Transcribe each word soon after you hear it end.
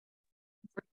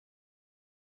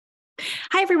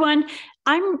Hi, everyone.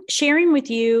 I'm sharing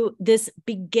with you this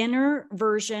beginner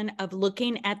version of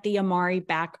looking at the Amare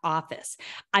back office.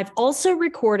 I've also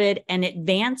recorded an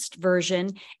advanced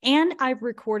version, and I've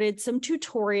recorded some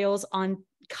tutorials on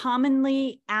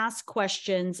commonly asked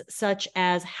questions such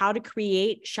as how to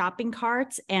create shopping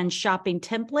carts and shopping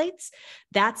templates.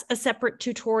 That's a separate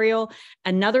tutorial.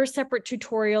 Another separate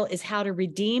tutorial is how to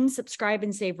redeem, subscribe,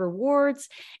 and save rewards,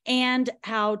 and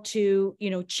how to,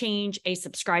 change a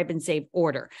subscribe and save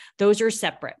order. Those are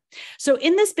separate. So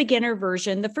in this beginner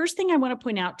version, the first thing I want to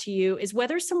point out to you is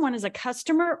whether someone is a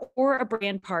customer or a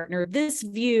brand partner, this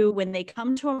view when they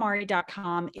come to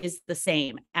amare.com is the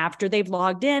same. After they've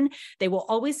logged in, they will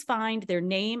always find their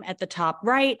name at the top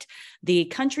right, the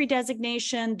country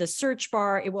designation, the search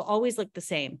bar, it will always look the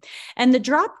same. And the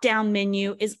drop-down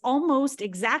menu is almost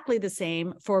exactly the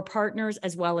same for partners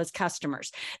as well as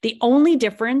customers. The only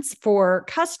difference for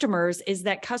customers is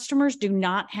that customers do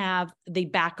not have the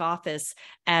back office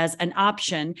as an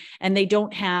option, and they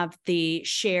don't have the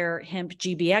Share Hemp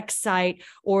GBX site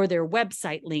or their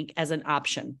website link as an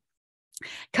option.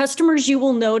 Customers, you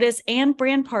will notice, and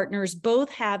brand partners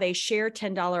both have a Share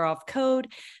 $10 off code.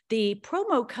 The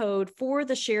promo code for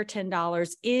the Share $10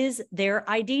 is their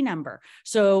ID number.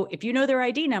 So if you know their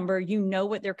ID number, you know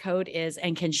what their code is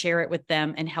and can share it with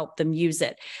them and help them use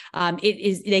it.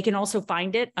 They can also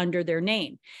find it under their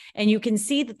name. And you can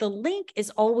see that the link is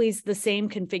always the same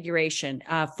configuration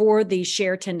for the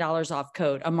Share $10 off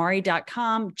code,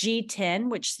 amare.com G10,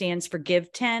 which stands for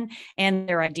Give 10, and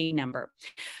their ID number.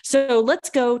 So let's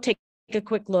go take a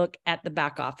quick look at the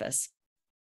back office.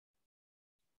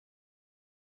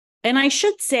 And I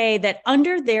should say that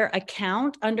under their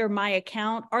account, under my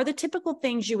account, are the typical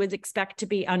things you would expect to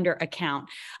be under account.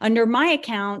 Under my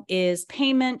account is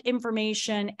payment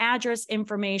information, address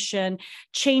information,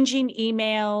 changing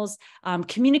emails,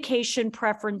 communication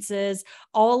preferences,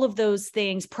 all of those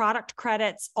things, product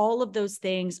credits, all of those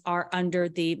things are under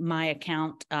the My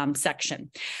Account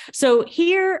section. So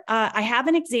here I have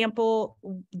an example.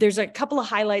 There's a couple of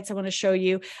highlights I want to show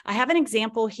you. I have an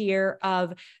example here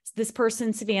of this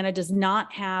person, Savannah, does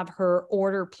not have her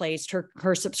order placed,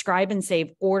 her subscribe and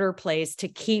save order placed to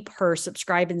keep her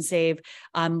subscribe and save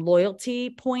loyalty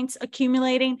points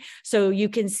accumulating. So you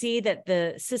can see that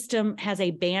the system has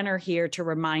a banner here to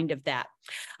remind of that.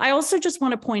 I also just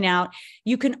want to point out,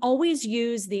 you can always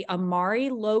use the Amare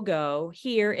logo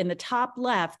here in the top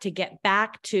left to get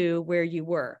back to where you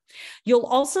were. You'll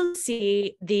also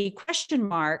see the question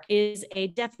mark is a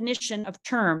definition of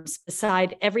terms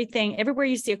beside everything. Everywhere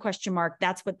you see a question mark,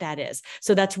 that's what that is.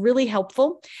 So that's really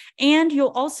helpful. And you'll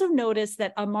also notice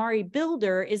that Amare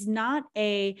Builder is not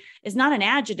an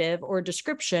adjective or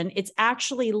description. It's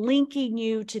actually linking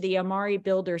you to the Amare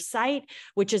Builder site,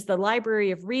 which is the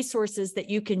library of resources that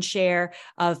you can share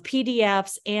of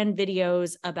PDFs and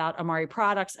videos about Amare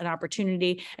products and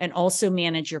opportunity, and also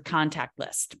manage your contact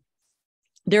list.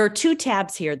 There are two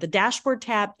tabs here, the dashboard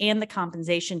tab and the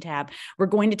compensation tab. We're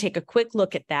going to take a quick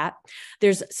look at that.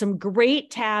 There's some great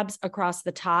tabs across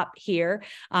the top here.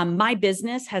 My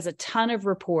business has a ton of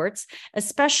reports,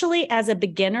 especially as a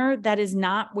beginner. That is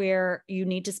not where you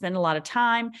need to spend a lot of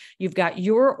time. You've got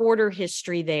your order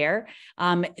history there.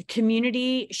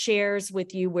 Community shares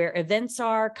with you where events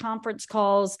are, conference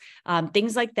calls,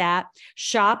 things like that.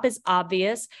 Shop is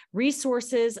obvious.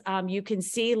 Resources, you can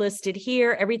see listed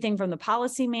here, everything from the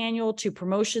policy manual to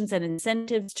promotions and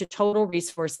incentives to total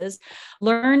resources.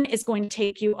 Learn is going to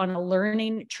take you on a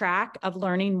learning track of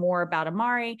learning more about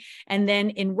Amare. And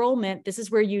then enrollment, this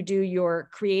is where you do your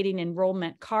creating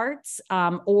enrollment carts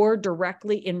or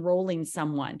directly enrolling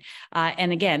someone.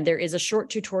 And again, there is a short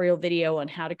tutorial video on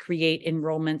how to create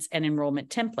enrollments and enrollment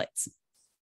templates.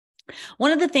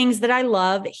 One of the things that I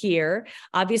love here,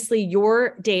 obviously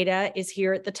your data is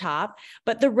here at the top,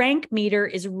 but the rank meter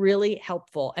is really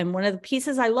helpful. And one of the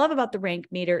pieces I love about the rank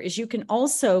meter is you can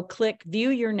also click view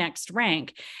your next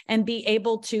rank and be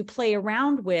able to play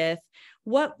around with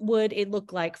what would it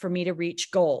look like for me to reach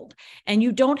gold? And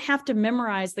you don't have to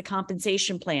memorize the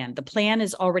compensation plan. The plan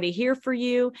is already here for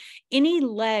you. Any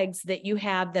legs that you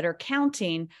have that are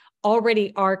counting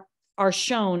already are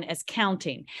shown as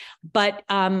counting, but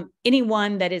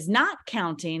anyone that is not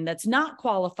counting, that's not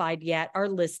qualified yet, are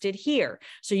listed here.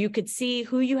 So you could see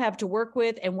who you have to work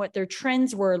with and what their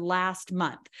trends were last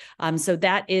month. So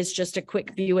that is just a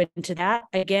quick view into that.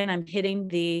 Again, I'm hitting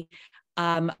the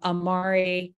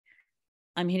Amare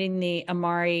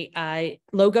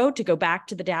logo to go back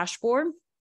to the dashboard.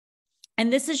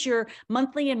 And this is your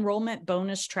monthly enrollment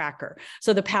bonus tracker.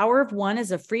 So the Power of One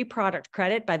is a free product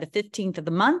credit by the 15th of the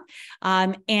month.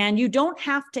 And you don't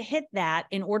have to hit that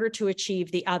in order to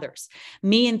achieve the others.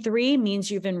 Me and 3 means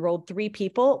you've enrolled 3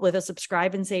 people with a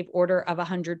subscribe and save order of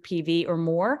 100 PV or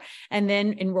more. And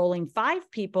then enrolling 5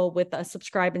 people with a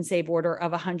subscribe and save order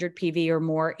of 100 PV or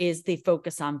more is the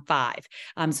focus on 5.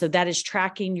 So that is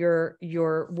tracking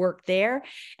your work there.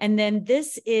 And then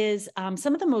this is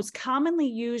some of the most commonly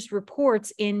used reports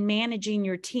in managing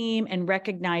your team and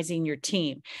recognizing your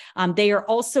team. They are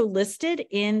also listed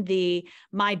in the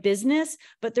My Business,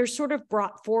 but they're sort of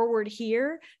brought forward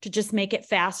here to just make it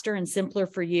faster and simpler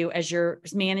for you as you're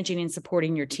managing and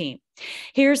supporting your team.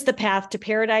 Here's the Path to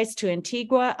Paradise to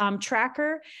Antigua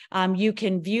tracker. You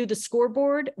can view the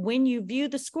scoreboard. When you view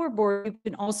the scoreboard, you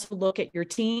can also look at your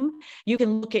team. You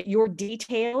can look at your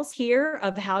details here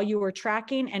of how you are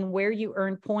tracking and where you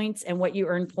earn points and what you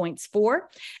earn points for,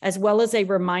 as well as a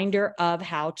reminder of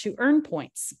how to earn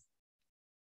points.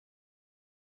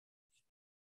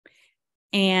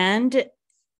 And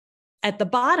at the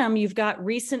bottom, you've got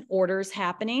recent orders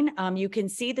happening. You can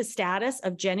see the status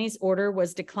of Jenny's order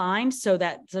was declined. So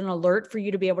that's an alert for you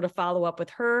to be able to follow up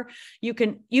with her.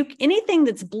 Anything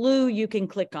that's blue, you can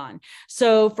click on.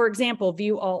 So for example,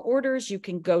 view all orders, you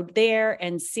can go there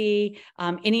and see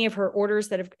any of her orders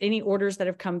that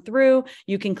have come through.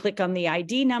 You can click on the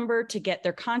ID number to get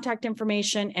their contact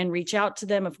information and reach out to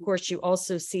them. Of course, you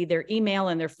also see their email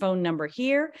and their phone number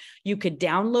here. You could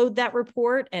download that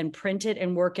report and print it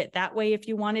and work it that way if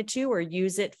you wanted to, or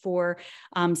use it for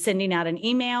sending out an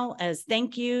email as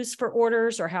thank yous for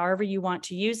orders, or however you want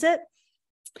to use it.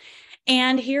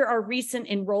 And here are recent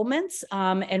enrollments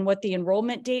and what the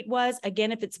enrollment date was.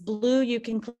 Again, if it's blue, you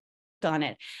can click on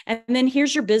it. And then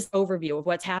here's your business overview of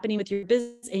what's happening with your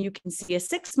business. And you can see a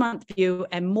 6-month view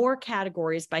and more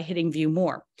categories by hitting view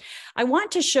more. I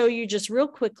want to show you just real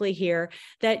quickly here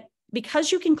that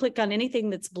because you can click on anything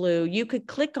that's blue, you could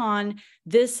click on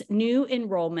this new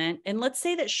enrollment. And let's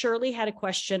say that Shirley had a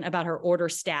question about her order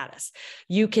status.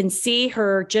 You can see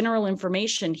her general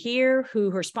information here, who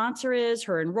her sponsor is,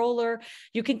 her enroller.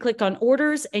 You can click on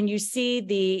orders and you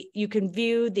can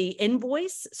view the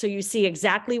invoice. So you see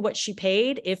exactly what she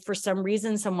paid. If for some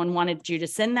reason someone wanted you to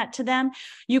send that to them,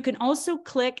 you can also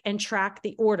click and track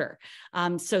the order.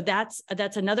 So that's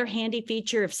another handy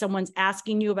feature. If someone's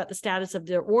asking you about the status of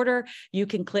their order, you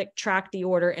can click track the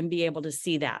order and be able to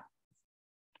see that.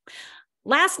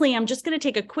 Lastly, I'm just going to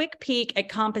take a quick peek at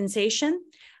compensation.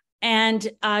 And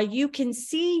you can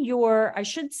see I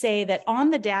should say that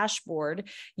on the dashboard,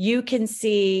 you can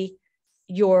see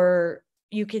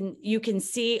you can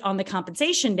see on the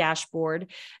compensation dashboard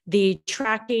the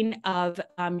tracking of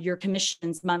your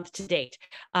commissions month to date.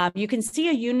 You can see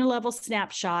a unilevel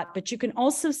snapshot, but you can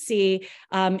also see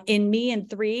in Me and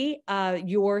 3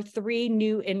 your 3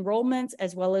 new enrollments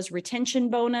as well as retention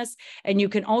bonus, and you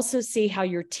can also see how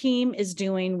your team is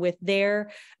doing with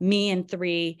their Me and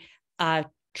 3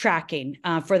 tracking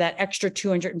for that extra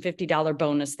 $250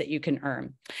 bonus that you can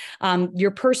earn.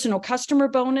 Your personal customer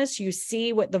bonus, you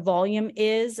see what the volume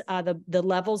is, the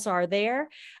levels are there.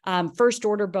 First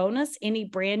order bonus, any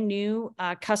brand new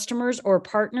customers or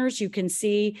partners, you can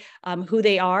see who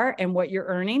they are and what you're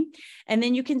earning. And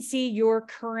then you can see your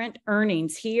current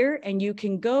earnings here, and you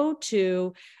can go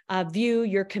to view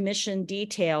your commission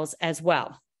details as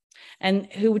well,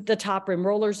 and who the top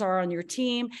enrollers are on your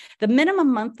team. The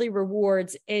minimum monthly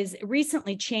rewards is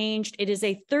recently changed. It is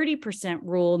a 30%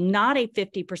 rule, not a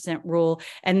 50% rule,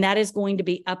 and that is going to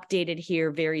be updated here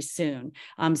very soon.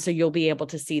 So you'll be able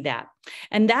to see that.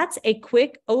 And that's a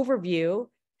quick overview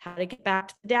how to get back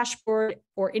to the dashboard,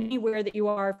 or anywhere that you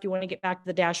are. If you want to get back to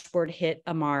the dashboard, hit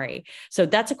Amare. So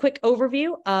that's a quick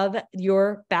overview of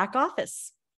your back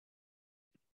office.